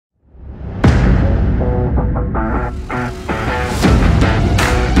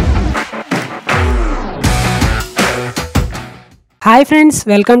Hi friends,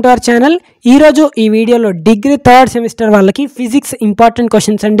 welcome to our channel. ఈరోజు ఈ వీడియోలో డిగ్రీ థర్డ్ సెమిస్టర్ వాళ్ళకి ఫిజిక్స్ ఇంపార్టెంట్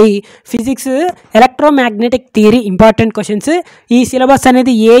క్వశ్చన్స్ అండి. Physics electromagnetic theory important questions. ఈ సిలబస్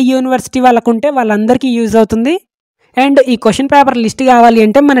అనేది ఏ యూనివర్సిటీ వాళ్ళకు ఉంటే వాళ్ళందరికీ యూజ్ అవుతుంది. అండ్ ఈ క్వశ్చన్ పేపర్ లిస్ట్ కావాలి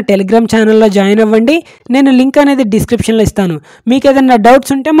అంటే మన టెలిగ్రామ్ ఛానల్లో జాయిన్ అవ్వండి. నేను లింక్ అనేది డిస్క్రిప్షన్లో ఇస్తాను. మీకు ఏదైనా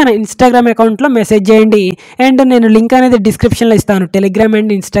డౌట్స్ ఉంటే మన ఇన్స్టాగ్రామ్ అకౌంట్లో మెసేజ్ చేయండి. అండ్ నేను లింక్ అనేది డిస్క్రిప్షన్లో ఇస్తాను, టెలిగ్రామ్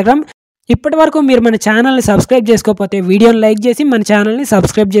అండ్ ఇన్స్టాగ్రామ్. ఇప్పటి వరకు మీరు మన ఛానల్ని సబ్స్క్రైబ్ చేసుకోకపోతే వీడియోని లైక్ చేసి మన ఛానల్ని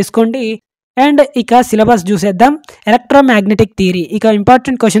సబ్స్క్రైబ్ చేసుకోండి. అండ్ ఇక సిలబస్ చూసేద్దాం. ఎలక్ట్రోమాగ్నెటిక్ థియరీ, ఇక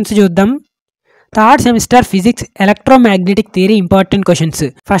ఇంపార్టెంట్ క్వశ్చన్స్ చూద్దాం. Third semester physics electromagnetic theory important questions.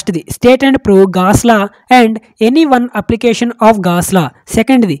 ఫస్ట్ది, state and prove gas law and any one application of gas లా.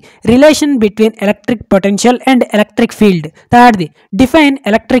 సెకండ్ది, relation between electric potential and electric field. థర్డ్ది, define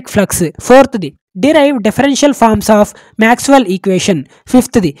electric flux. ఫోర్త్ది, derive differential forms of Maxwell equation.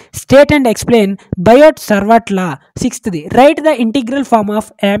 Fifth, state and explain Biot-Savart law. Sixth, write the integral form of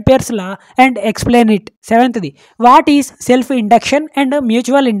Ampere's law and explain it. Seventh, what is self-induction and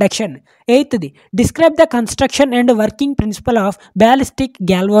mutual induction. Eighth, describe the construction and working principle of ballistic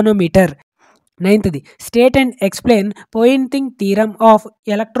galvanometer. Ninth, state and explain Poynting theorem of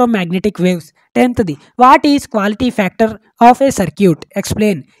electromagnetic waves. 10th, what is quality factor of a circuit.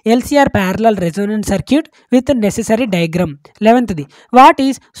 Explain LCR parallel resonance circuit with necessary diagram. 11th, what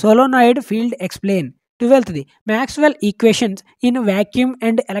is solenoid field. Explain. 12th, Maxwell equations in vacuum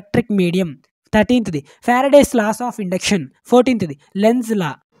and electric medium. 13th, Faraday's laws of induction. 14th, Lenz's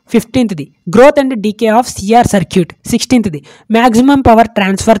law. 15th, growth and decay of CR circuit. 16th, maximum power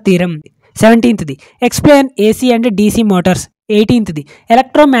transfer theorem. 17th, explain AC and DC motors. 18th,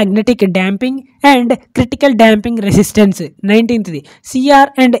 electromagnetic damping and critical damping resistance. 19th, CR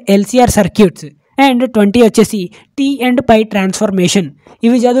and LCR circuits. And 20 వచ్చేసి tea and pi transformation.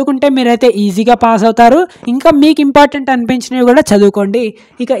 ఇవి చదువుకుంటే మీరైతే ఈజీగా pass అవుతారు. ఇంకా మీకు important అనిపించినవి కూడా చదువుకోండి.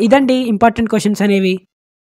 ఇక ఇదండి ఇంపార్టెంట్ క్వశ్చన్స్ అనేవి.